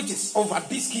of riches over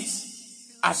these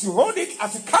keys. As you hold it,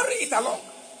 as you carry it along,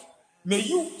 may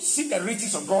you see the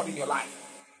riches of God in your life.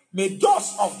 May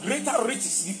doors of greater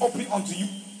riches be opened unto you.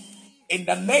 In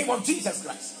the name of Jesus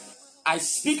Christ, I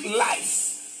speak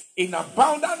life in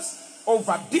abundance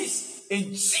over this in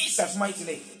Jesus' mighty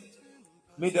name.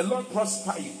 May the Lord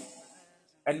prosper you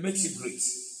and make you great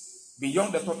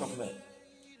beyond the thought of man.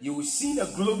 You will see the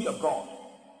glory of God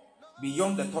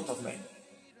beyond the thought of man.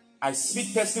 I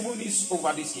speak testimonies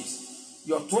over this case.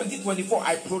 Your 2024,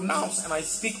 I pronounce and I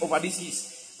speak over this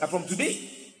case. That from today,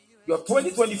 your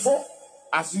 2024,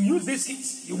 as you use this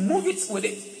case, you move it with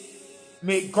it.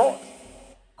 May God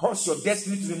cause your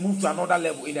destiny to be moved to another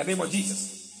level in the name of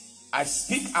Jesus. I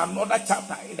speak another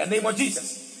chapter in the name of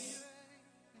Jesus.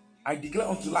 I declare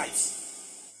unto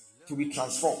life to be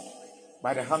transformed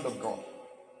by the hand of God.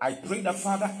 I pray that,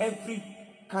 Father, every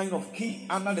kind of key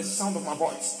under the sound of my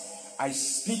voice, I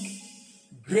speak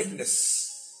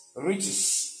greatness,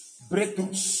 riches,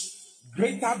 breakthroughs,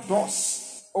 greater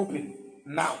doors open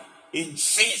now in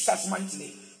Jesus' mighty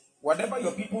name. Whatever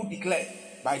your people declare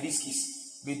by this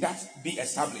kiss, may that be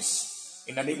established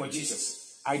in the name of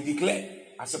Jesus. I declare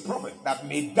as a prophet that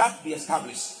may that be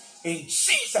established in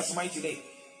Jesus' mighty name.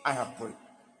 I have prayed.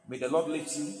 May the Lord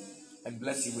lift you and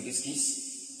bless you with this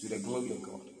kiss to the glory of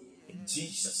God. In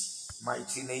Jesus'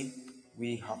 mighty name,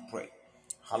 we have prayed.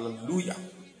 Hallelujah.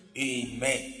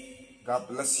 Amen. God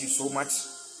bless you so much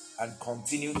and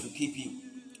continue to keep you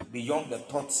beyond the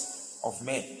thoughts of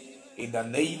men in the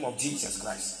name of Jesus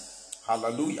Christ.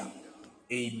 Hallelujah.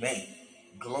 Amen.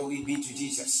 Glory be to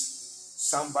Jesus.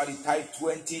 Somebody type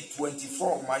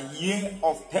 2024, my year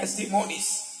of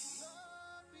testimonies.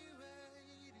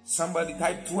 Somebody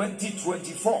type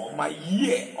 2024, my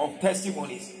year of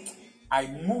testimonies. I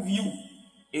move you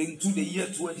into the year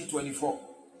 2024.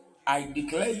 I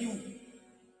declare you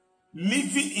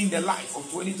living in the life of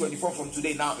 2024 from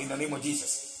today now in the name of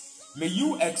Jesus. May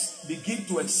you begin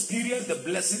to experience the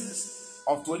blessings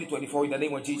of 2024 in the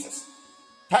name of Jesus.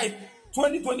 Type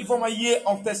 2024, my year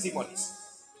of testimonies.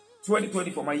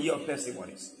 2024, my year of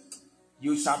testimonies.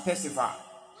 You shall testify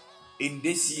in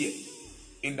this year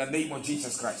in the name of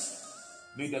Jesus Christ.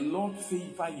 May the Lord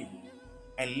favor you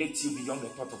and lift you beyond the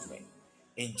thought of men.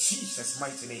 In Jesus'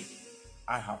 mighty name,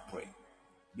 I have prayed.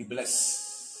 Be blessed.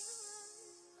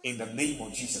 In the name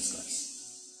of Jesus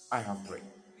Christ, I have prayed.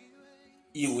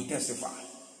 You will testify.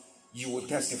 You will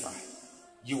testify.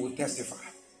 You will testify.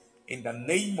 In the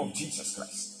name of Jesus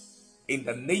Christ. In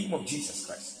the name of Jesus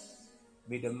Christ.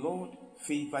 May the Lord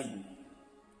favor you.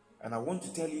 And I want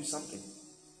to tell you something.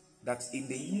 That in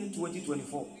the year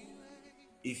 2024,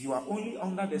 if you are only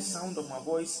under the sound of my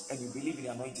voice and you believe in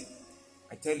the anointing,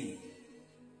 I tell you,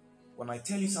 when I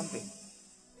tell you something,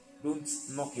 don't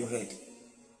knock your head.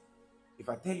 If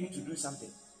I tell you to do something,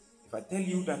 if I tell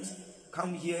you that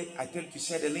come here, I tell you to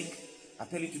share the link, I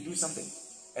tell you to do something,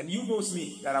 and you knows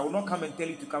me that I will not come and tell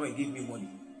you to come and give me money.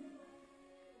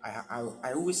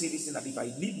 I always say this thing, that if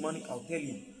I need money, I'll tell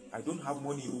you I don't have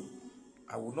money.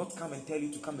 I will not come and tell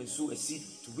you to come and sow a seed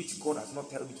to which God has not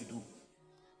told me to do.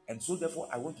 And so therefore,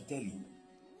 I want to tell you,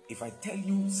 if I tell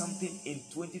you something in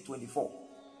 2024,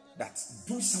 that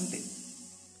do something,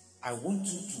 I want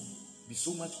you to be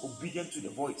so much obedient to the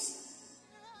voice.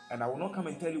 And I will not come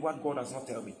and tell you what God has not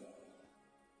told me.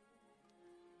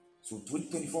 So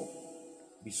 2024,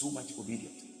 be so much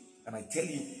obedient. And I tell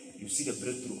you, you see the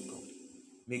breakthrough of God.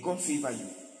 May God favor you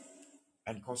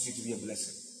and cause you to be a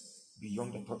blessing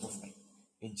beyond the thought of men.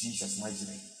 In Jesus' mighty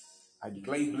name, I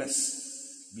declare you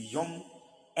blessed beyond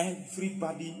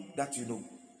everybody that you know.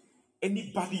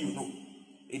 Anybody you know,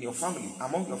 in your family,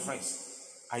 among your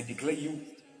friends, I declare you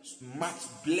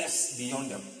much blessed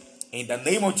beyond them. In the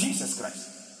name of Jesus Christ.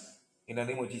 In the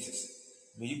name of Jesus,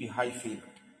 may you be high favored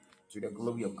to the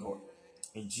glory of God.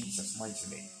 In Jesus' mighty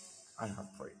name, I have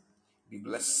prayed. Be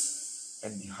blessed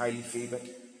and be highly favored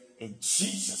In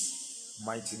Jesus'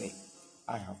 mighty name,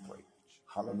 I have prayed.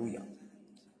 Hallelujah.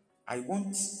 I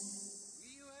want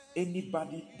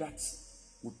anybody that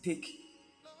will take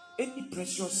any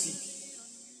precious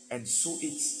seed and sow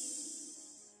it.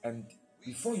 And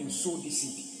before you sow this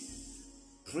seed,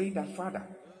 pray that, Father,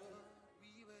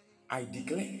 I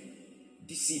declare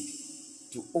this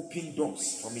seed to open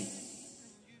doors for me.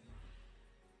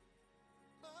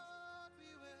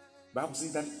 Bible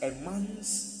says that a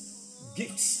man's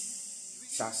gifts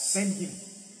shall send him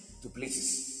to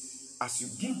places. As you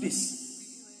give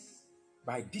this,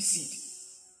 by this seed,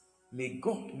 may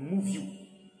God move you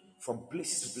from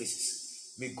places to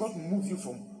places. May God move you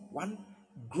from one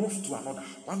growth to another,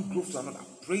 one growth to another.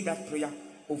 Pray that prayer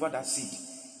over that seed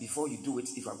before you do it,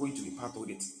 if you are going to be part of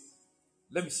it.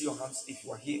 Let me see your hands. If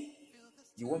you are here,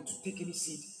 you want to take any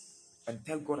seed and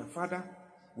tell God, Father,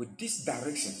 with this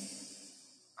direction,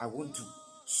 I want to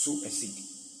sow a seed.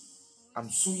 I'm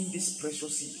sowing this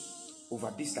precious seed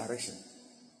over this direction,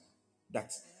 that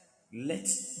let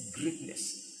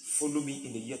greatness follow me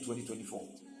in the year 2024.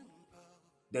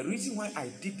 The reason why I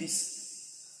did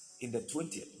this in the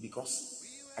 20th, because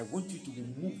I want you to be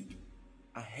moved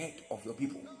ahead of your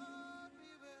people.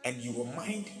 And your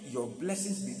mind, your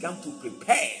blessings began to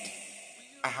prepare.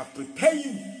 I have prepared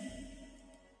you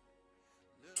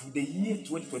to the year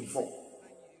 2024.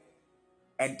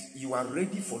 And you are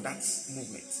ready for that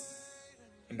movement.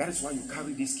 And that is why you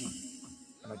carry this key.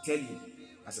 And I tell you,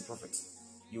 as a prophet,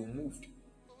 you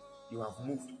have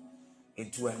moved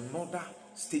into another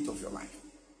state of your life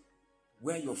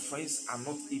where your friends are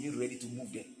not even ready to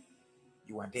move there.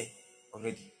 You are there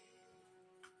already.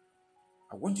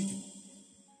 I want you to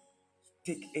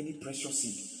take any precious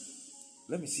seed.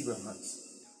 Let me see your hands.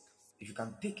 If you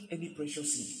can take any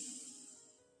precious seed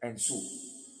and sow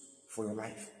for your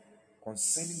life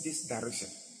concerning this direction.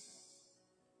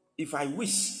 If I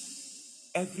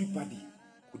wish, everybody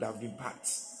could have been part.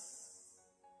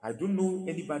 I don't know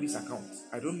anybody's account.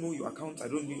 I don't know your account. I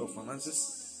don't know your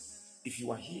finances. If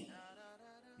you are here,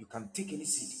 you can take any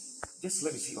seed. Just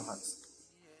let me see your hands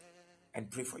and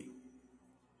pray for you.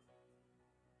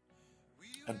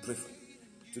 And pray for you.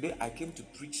 Today I came to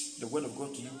preach the word of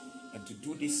God to you and to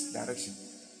do this direction.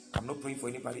 I'm not praying for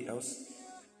anybody else.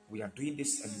 We are doing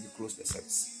this and we will close the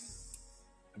service.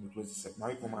 And we close the service.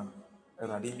 My command.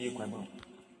 Erade mi kwama.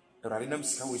 Erade nam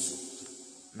sika weso.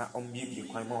 Na ombie bi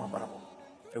kwama wa barabo.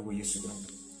 Ewo Yesu bro.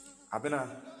 Abena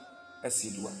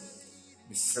esidua.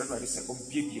 The servant is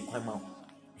ombie bi kwama.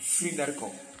 Free that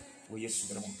call. Wo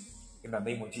Yesu bro. In the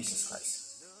name of Jesus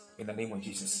Christ. In the name of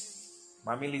Jesus.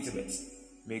 Mama Elizabeth,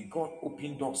 may God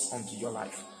open doors unto your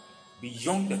life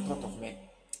beyond the thought of men.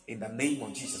 In the name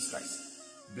of Jesus Christ.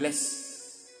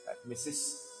 Bless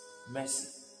Mrs. Mercy.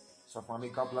 So, Mommy,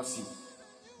 God bless you.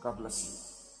 God bless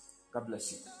you. God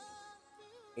bless you.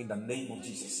 In the name of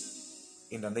Jesus.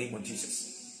 In the name of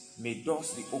Jesus. May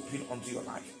doors be opened unto your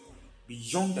life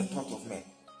beyond the thought of men.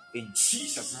 In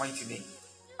Jesus' mighty name,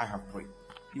 I have prayed.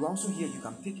 You also here, you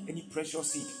can take any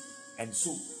precious seed and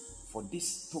sow for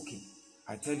this token.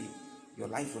 I tell you, your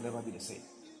life will never be the same.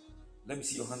 Let me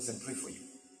see your hands and pray for you.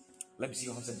 Let me see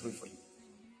your hands and pray for you.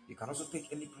 You can also take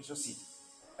any precious seed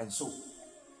and sow.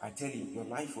 I tell you, your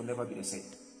life will never be the same.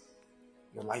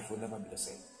 Your life will never be the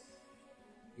same.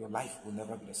 Your life will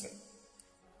never be the same.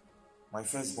 My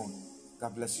firstborn,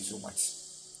 God bless you so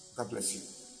much. God bless you.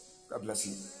 God bless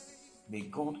you. May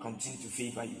God continue to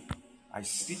favor you. I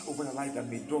speak over your life that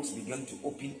may doors begin to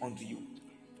open unto you.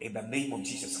 In the name of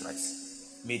Jesus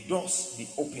Christ. May doors be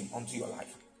open unto your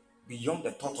life. Beyond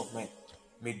the thought of men.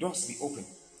 May doors be open.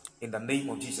 In the name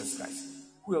of Jesus Christ.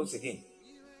 Who else again?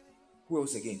 Who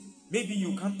else again? Maybe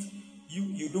you can't,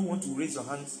 you don't want to raise your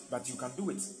hands, but you can do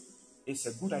it. It's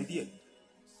a good idea.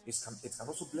 It can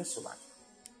also bless your life.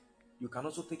 You can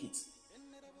also take it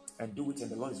and do it,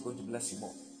 and the Lord is going to bless you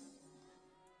more.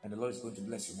 And the Lord is going to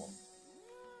bless you more.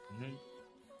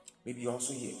 Maybe you're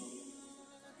also here.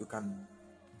 You can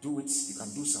do it. You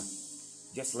can do some.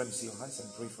 Just let me see your hands and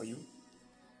pray for you.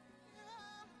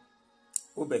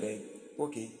 Obed,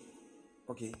 okay.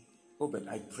 Obed,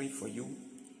 I pray for you.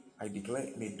 I declare,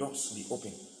 may doors be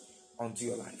open unto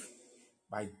your life.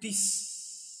 By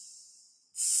this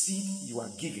seed you are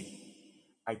giving,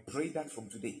 I pray that from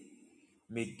today,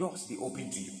 may doors be open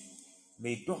to you.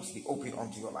 May doors be open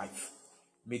unto your life.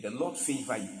 May the Lord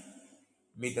favor you.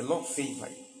 May the Lord favor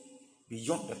you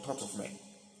beyond the thought of men.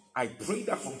 I pray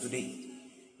that from today,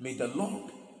 may the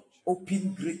Lord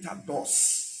open greater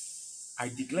doors. I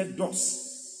declare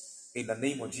doors in the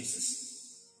name of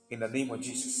Jesus. In the name of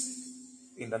Jesus.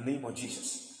 In the name of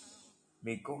Jesus.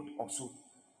 May God also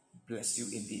bless you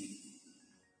indeed.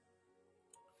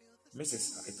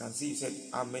 Mrs., I can see you said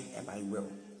amen and I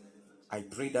will. I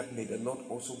pray that may the Lord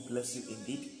also bless you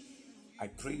indeed. I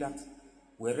pray that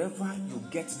wherever you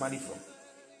get money from,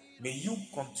 may you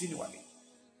continually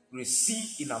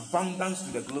receive in abundance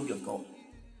to the glory of God.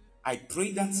 I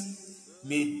pray that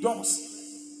may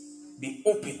doors be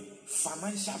open,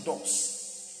 financial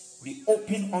doors be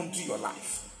open unto your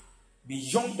life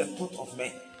beyond the thought of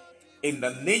men. In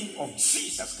the name of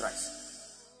Jesus Christ,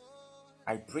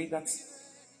 I pray that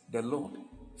the Lord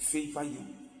favor you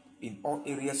in all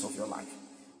areas of your life.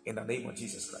 In the name of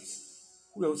Jesus Christ.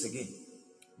 Who else again?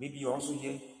 Maybe you're also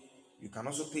here. You can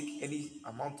also take any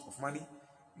amount of money.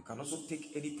 You can also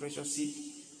take any precious seed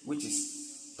which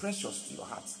is precious to your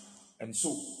heart. And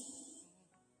so,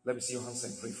 let me see your hands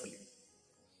and pray for you.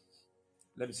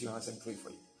 Let me see your hands and pray for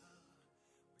you.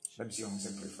 Let me see your hands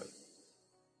and pray for you.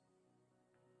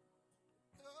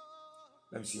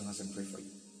 Let me see your hands and pray for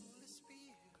you.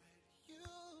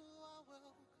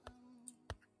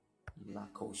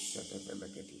 Lako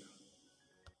shedevelegedia.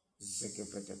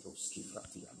 Zegevededo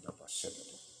skifrati andaba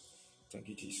shededo. Thank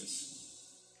you, Jesus.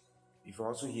 If you're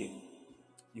also here,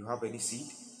 you have any seed,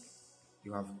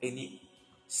 you have any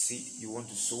seed you want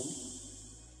to sow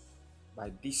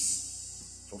by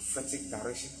this prophetic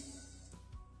direction,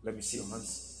 let me see your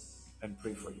hands and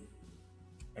pray for you.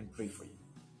 And pray for you.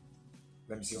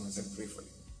 Let me see your hands and pray for you.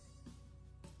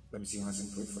 Let me see your hands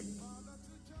and pray for you.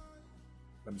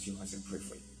 Let me see your hands and pray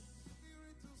for you.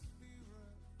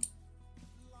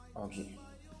 Okay.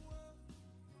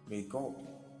 May God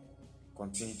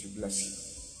continue to bless you.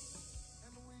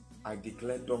 I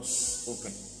declare doors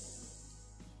open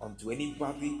unto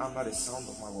anybody under the sound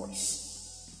of my voice.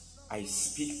 I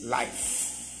speak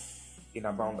life in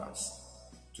abundance.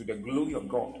 To the glory of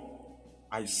God,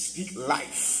 I speak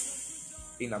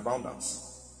life in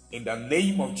abundance. In the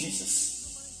name of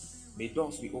Jesus, may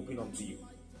doors be open unto you.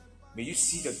 May you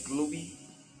see the glory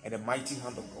and the mighty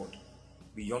hand of God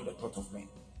beyond the thought of men.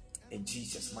 In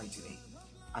Jesus' mighty name,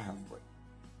 I have prayed.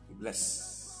 Be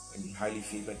blessed and be highly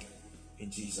favored. In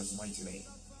Jesus' mighty name,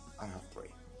 I have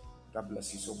prayed. God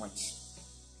bless you so much.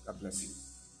 God bless you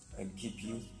and keep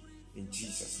you. In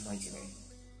Jesus' mighty name,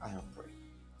 I have prayed.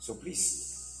 So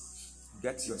please,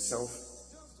 get yourself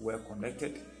well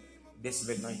connected. This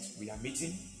midnight, we are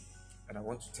meeting. And I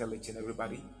want to tell each and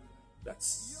everybody that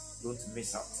don't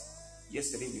miss out.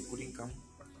 Yesterday, we couldn't come.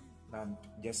 And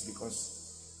just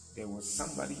because there was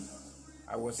somebody,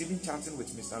 I was even chatting with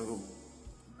Mr. Rowe.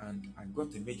 And I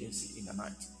got emergency in the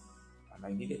night. And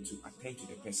I needed to attend to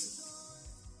the person.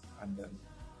 And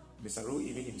Mr. Rowe,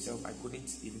 even himself, I couldn't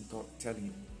even tell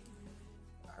him.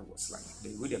 I was like,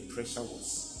 the way the pressure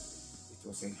was, it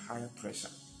was a higher pressure.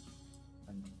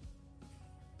 And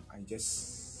I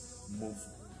just moved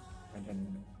and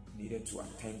then needed to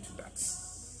attend to that.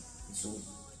 And so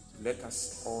let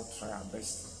us all try our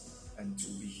best and to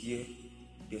be here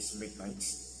this midnight,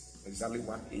 exactly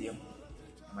 1 a.m.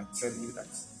 And I tell you that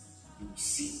you will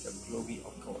see the glory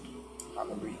of God.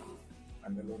 Hallelujah.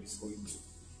 And the Lord is going to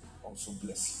also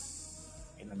bless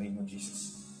you in the name of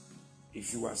Jesus.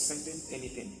 If you are sending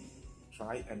anything,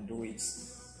 try and do it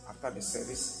after the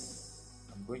service.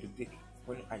 I'm going to take,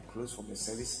 when I close from the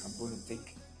service, I'm going to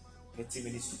take 30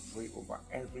 minutes to pray over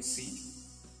every seed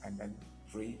and then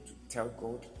pray to tell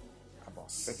God about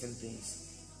certain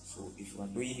things. So if you are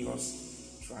doing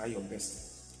yours, try your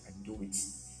best and do it.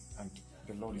 And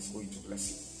the Lord is going to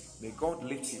bless you. May God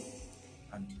lift you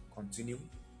and continue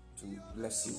to bless you